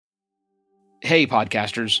Hey,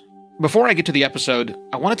 podcasters. Before I get to the episode,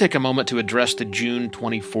 I want to take a moment to address the June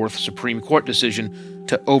 24th Supreme Court decision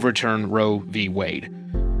to overturn Roe v. Wade.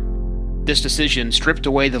 This decision stripped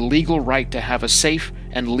away the legal right to have a safe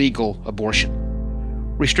and legal abortion.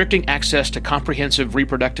 Restricting access to comprehensive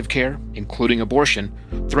reproductive care, including abortion,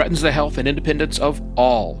 threatens the health and independence of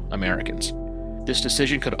all Americans. This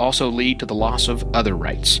decision could also lead to the loss of other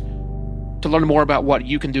rights. To learn more about what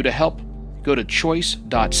you can do to help, go to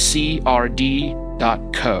choice.crd.co.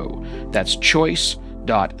 That's choice.crd.co.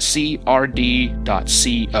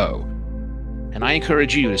 And I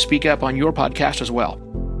encourage you to speak up on your podcast as well.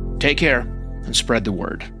 Take care and spread the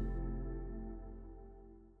word.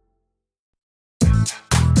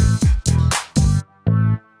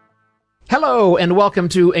 Hello, and welcome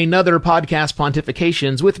to another Podcast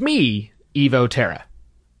Pontifications with me, Evo Terra.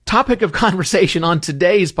 Topic of conversation on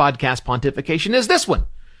today's Podcast Pontification is this one.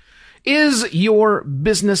 Is your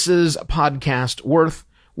business's podcast worth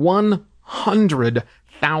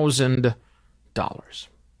 $100,000?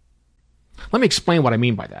 Let me explain what I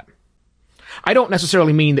mean by that. I don't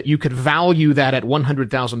necessarily mean that you could value that at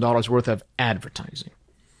 $100,000 worth of advertising.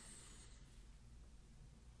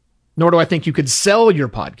 Nor do I think you could sell your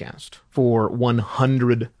podcast for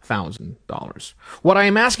 $100,000. What I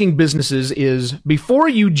am asking businesses is, before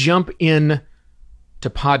you jump in to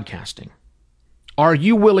podcasting, are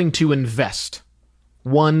you willing to invest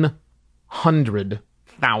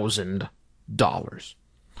 $100,000?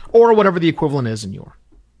 Or whatever the equivalent is in your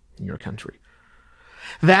country.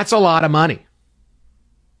 That's a lot of money.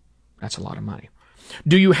 That's a lot of money.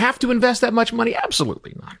 Do you have to invest that much money?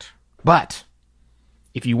 Absolutely not. But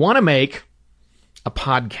if you want to make a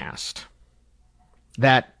podcast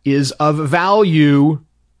that is of value,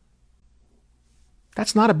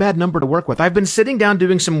 that's not a bad number to work with. I've been sitting down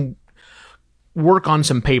doing some work on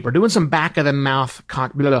some paper, doing some back of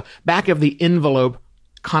the envelope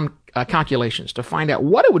calculations to find out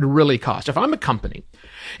what it would really cost if I'm a company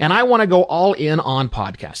and I want to go all in on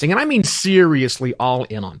podcasting. And I mean seriously all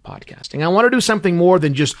in on podcasting. I want to do something more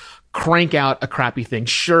than just crank out a crappy thing.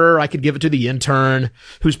 Sure, I could give it to the intern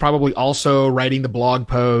who's probably also writing the blog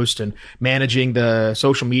post and managing the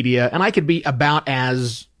social media, and I could be about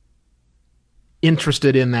as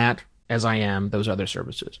interested in that as I am those other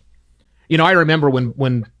services. You know, I remember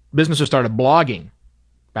when businesses started blogging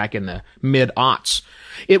back in the mid-aughts,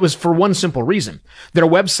 it was for one simple reason. Their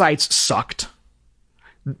websites sucked.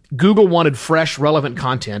 Google wanted fresh, relevant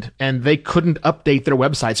content, and they couldn't update their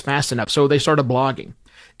websites fast enough, so they started blogging.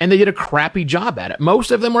 And they did a crappy job at it.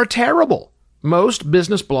 Most of them are terrible. Most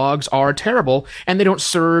business blogs are terrible, and they don't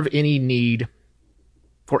serve any need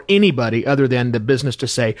for anybody other than the business to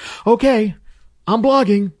say, okay, I'm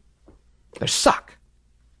blogging. They suck.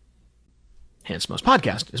 Hence most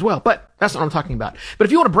podcasts as well. But that's not what I'm talking about. But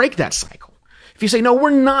if you want to break that cycle, if you say, no,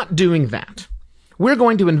 we're not doing that. We're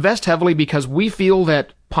going to invest heavily because we feel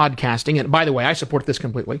that podcasting, and by the way, I support this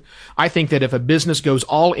completely. I think that if a business goes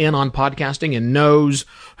all in on podcasting and knows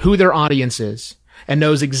who their audience is and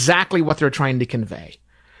knows exactly what they're trying to convey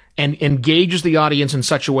and engages the audience in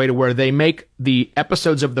such a way to where they make the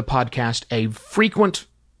episodes of the podcast a frequent,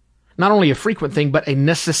 not only a frequent thing, but a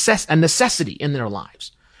necessity in their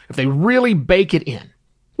lives. If they really bake it in,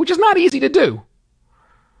 which is not easy to do,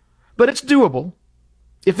 but it's doable.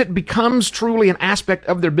 If it becomes truly an aspect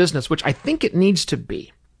of their business, which I think it needs to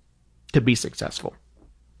be successful,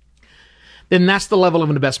 then that's the level of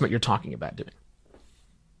investment you're talking about doing.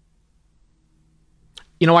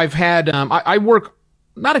 You know, I've had, I work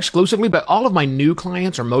not exclusively, but all of my new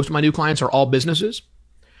clients, or most of my new clients, are all businesses.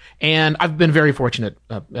 And I've been very fortunate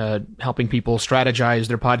helping people strategize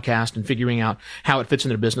their podcast and figuring out how it fits in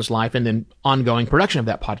their business life and then ongoing production of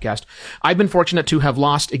that podcast. I've been fortunate to have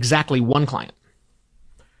lost exactly one client.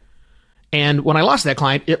 And when I lost that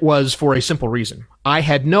client, it was for a simple reason. I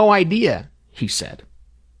had no idea, he said,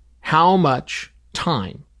 how much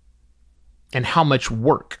time and how much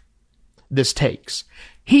work this takes.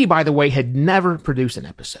 He, by the way, had never produced an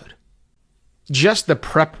episode. Just the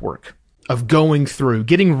prep work of going through,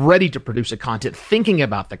 getting ready to produce a content, thinking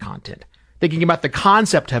about the content, thinking about the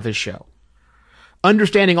concept of his show,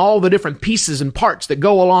 understanding all the different pieces and parts that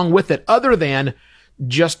go along with it other than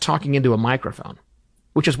just talking into a microphone,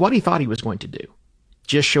 which is what he thought he was going to do.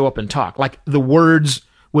 Just show up and talk, like the words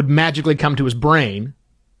would magically come to his brain.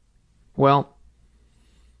 Well,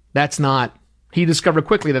 that's not, he discovered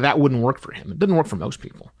quickly that wouldn't work for him. It didn't work for most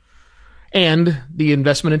people. And the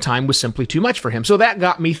investment in time was simply too much for him. So that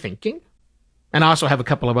got me thinking. And I also have a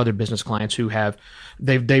couple of other business clients who have,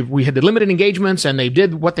 we had the limited engagements and they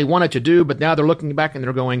did what they wanted to do, but now they're looking back and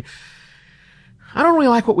they're going, I don't really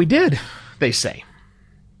like what we did, they say.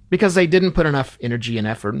 because they didn't put enough energy and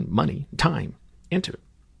effort and money, time into it.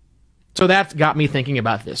 So that got me thinking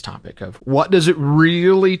about this topic of what does it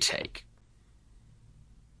really take?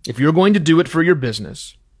 If you're going to do it for your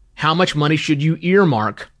business, how much money should you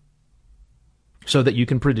earmark so that you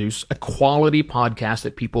can produce a quality podcast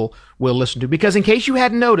that people will listen to? Because in case you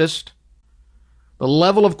hadn't noticed, the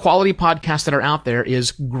level of quality podcasts that are out there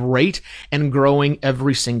is great and growing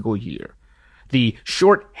every single year. The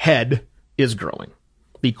short head is growing.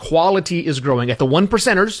 The quality is growing. At the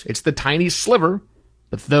 1%ers, it's the tiny sliver,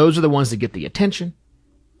 but those are the ones that get the attention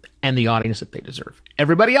and the audience that they deserve.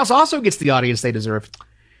 Everybody else also gets the audience they deserve,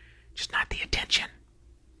 just not the attention.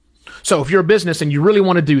 So if you're a business and you really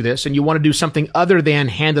want to do this and you want to do something other than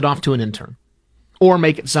hand it off to an intern or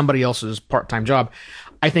make it somebody else's part-time job,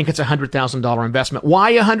 I think it's a $100,000 investment.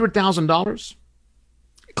 Why $100,000?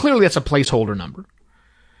 Clearly, that's a placeholder number.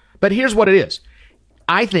 But here's what it is.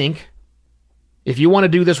 I think if you want to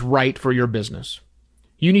do this right for your business,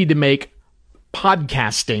 you need to make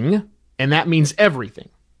podcasting, and that means everything,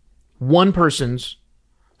 one person's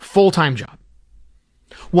full-time job.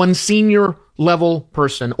 One senior level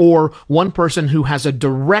person or one person who has a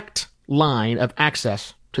direct line of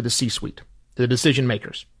access to the C-suite, to the decision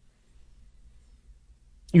makers.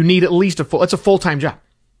 You need at least it's a full-time job.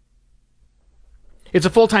 It's a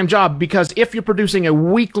full-time job because if you're producing a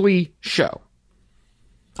weekly show,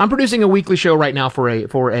 I'm producing a weekly show right now for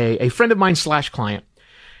a friend of mine / client,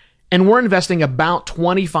 and we're investing about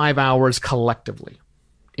 25 hours collectively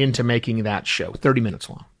into making that show, 30 minutes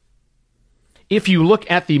long. If you look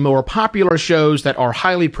at the more popular shows that are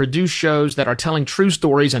highly produced shows that are telling true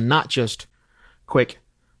stories and not just quick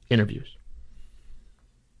interviews,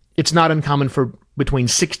 it's not uncommon for between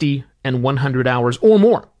 60 and 100 hours or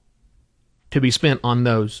more to be spent on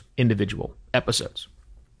those individual episodes.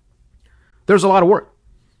 There's a lot of work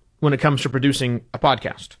when it comes to producing a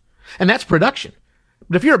podcast, and that's production.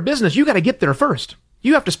 But if you're a business, you got to get there first.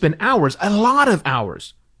 You have to spend hours, a lot of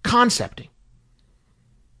hours, concepting,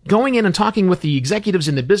 going in and talking with the executives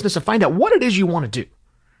in the business to find out what it is you want to do.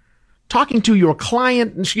 Talking to your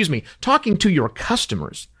talking to your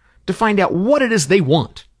customers to find out what it is they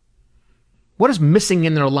want. What is missing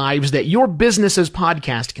in their lives that your business's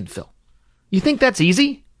podcast can fill? You think that's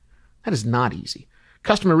easy? That is not easy.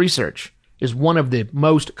 Customer research is one of the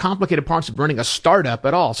most complicated parts of running a startup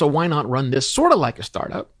at all. So why not run this sort of like a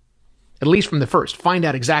startup? At least from the first. Find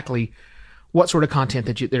out exactly what sort of content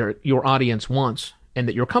that your audience wants and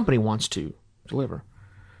that your company wants to deliver.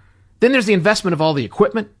 Then there's the investment of all the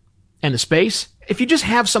equipment and the space. If you just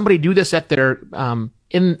have somebody do this at their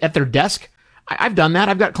desk, I've done that.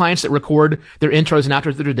 I've got clients that record their intros and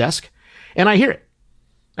outros at their desk, and I hear it.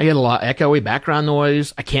 I get a lot of echoey background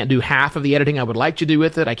noise. I can't do half of the editing I would like to do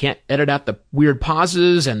with it. I can't edit out the weird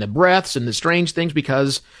pauses and the breaths and the strange things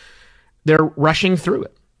because they're rushing through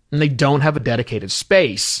it, and they don't have a dedicated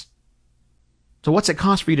space. So what's it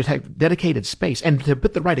cost for you to have dedicated space and to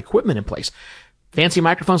put the right equipment in place? Fancy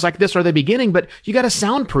microphones like this are the beginning, but you got to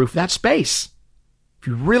soundproof that space. If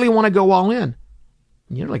you really want to go all in,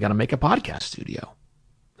 you really got to make a podcast studio.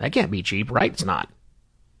 That can't be cheap, right? It's not.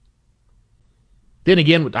 Then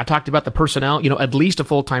again, I talked about the personnel, at least a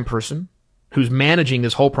full-time person who's managing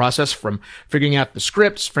this whole process from figuring out the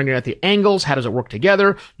scripts, figuring out the angles, how does it work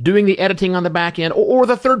together, doing the editing on the back end, or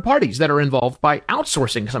the third parties that are involved by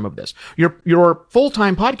outsourcing some of this. Your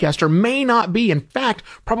full-time podcaster may not be, in fact,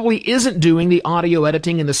 probably isn't doing the audio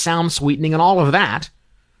editing and the sound sweetening and all of that.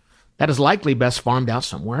 That is likely best farmed out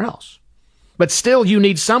somewhere else. But still, you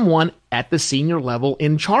need someone at the senior level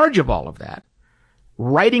in charge of all of that,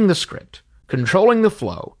 writing the script, controlling the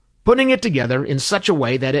flow, putting it together in such a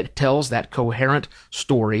way that it tells that coherent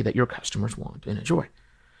story that your customers want and enjoy.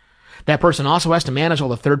 That person also has to manage all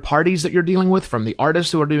the third parties that you're dealing with, from the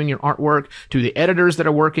artists who are doing your artwork to the editors that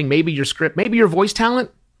are working, maybe your script, maybe your voice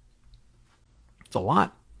talent. It's a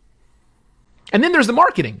lot. And then there's the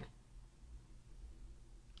marketing,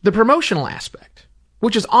 the promotional aspect,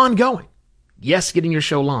 which is ongoing. Yes, getting your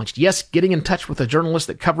show launched. Yes, getting in touch with the journalists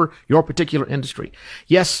that cover your particular industry.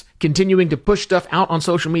 Yes, continuing to push stuff out on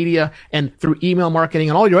social media and through email marketing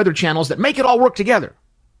and all your other channels that make it all work together.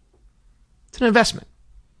 It's an investment.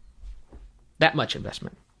 That much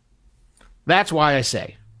investment. That's why I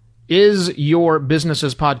say, is your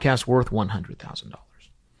business's podcast worth $100,000?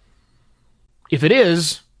 If it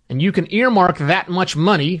is, and you can earmark that much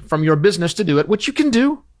money from your business to do it, which you can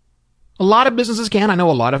do, a lot of businesses can. I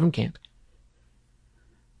know a lot of them can't.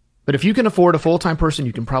 But if you can afford a full-time person,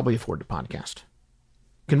 you can probably afford to podcast.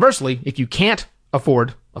 Conversely, if you can't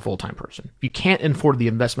afford a full-time person, if you can't afford the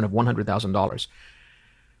investment of $100,000,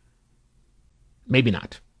 maybe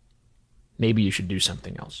not. maybe you should do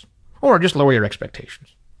something else. Or just lower your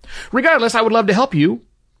expectations. Regardless, I would love to help you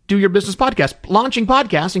do your business podcast. Launching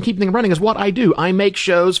podcasts and keeping them running is what I do. I make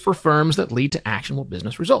shows for firms that lead to actionable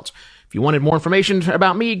business results. If you wanted more information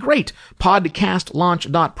about me, great.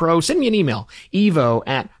 Podcastlaunch.pro. Send me an email,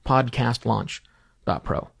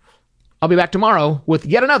 evo@podcastlaunch.pro. I'll be back tomorrow with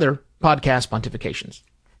yet another podcast pontifications.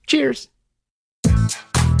 Cheers.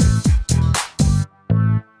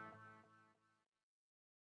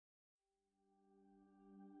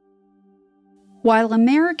 While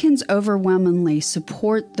Americans overwhelmingly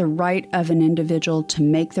support the right of an individual to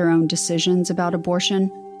make their own decisions about abortion,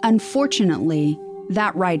 unfortunately,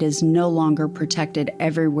 that right is no longer protected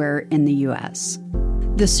everywhere in the U.S.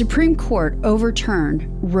 The Supreme Court overturned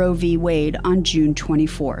Roe v. Wade on June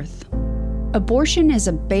 24th. Abortion is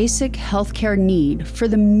a basic healthcare need for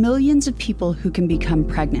the millions of people who can become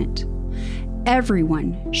pregnant.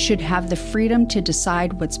 Everyone should have the freedom to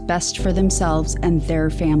decide what's best for themselves and their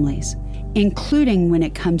families, including when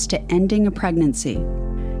it comes to ending a pregnancy.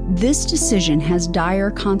 This decision has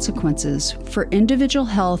dire consequences for individual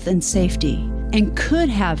health and safety and could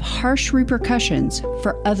have harsh repercussions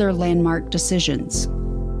for other landmark decisions.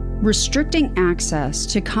 Restricting access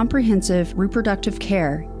to comprehensive reproductive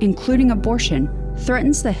care, including abortion,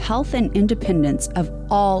 threatens the health and independence of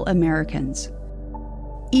all Americans.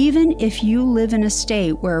 Even if you live in a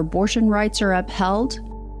state where abortion rights are upheld,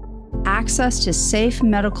 access to safe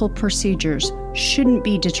medical procedures shouldn't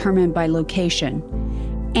be determined by location,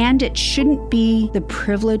 and it shouldn't be the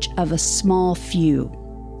privilege of a small few.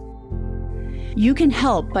 You can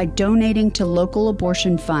help by donating to local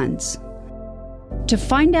abortion funds. To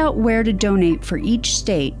find out where to donate for each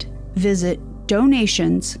state, visit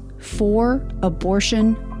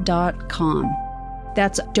donationsforabortion.com.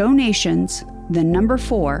 That's donations, the number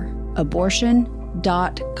 4,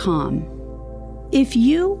 abortion.com. If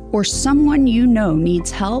you or someone you know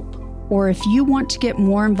needs help, or if you want to get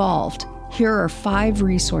more involved, here are 5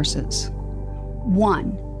 resources.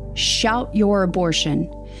 1. Shout Your Abortion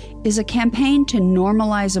is a campaign to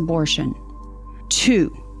normalize abortion.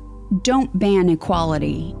 2. Don't Ban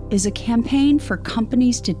Equality is a campaign for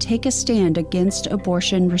companies to take a stand against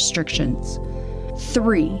abortion restrictions.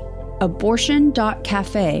 3.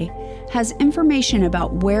 Abortion.cafe has information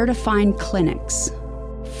about where to find clinics.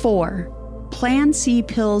 4.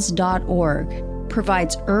 PlanCpills.org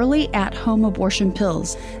provides early at-home abortion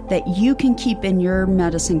pills that you can keep in your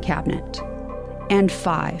medicine cabinet. And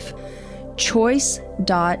 5.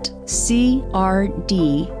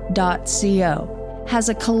 Choice.crd.co has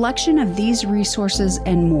a collection of these resources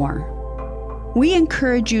and more. We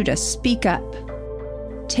encourage you to speak up,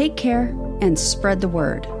 take care, and spread the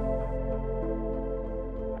word.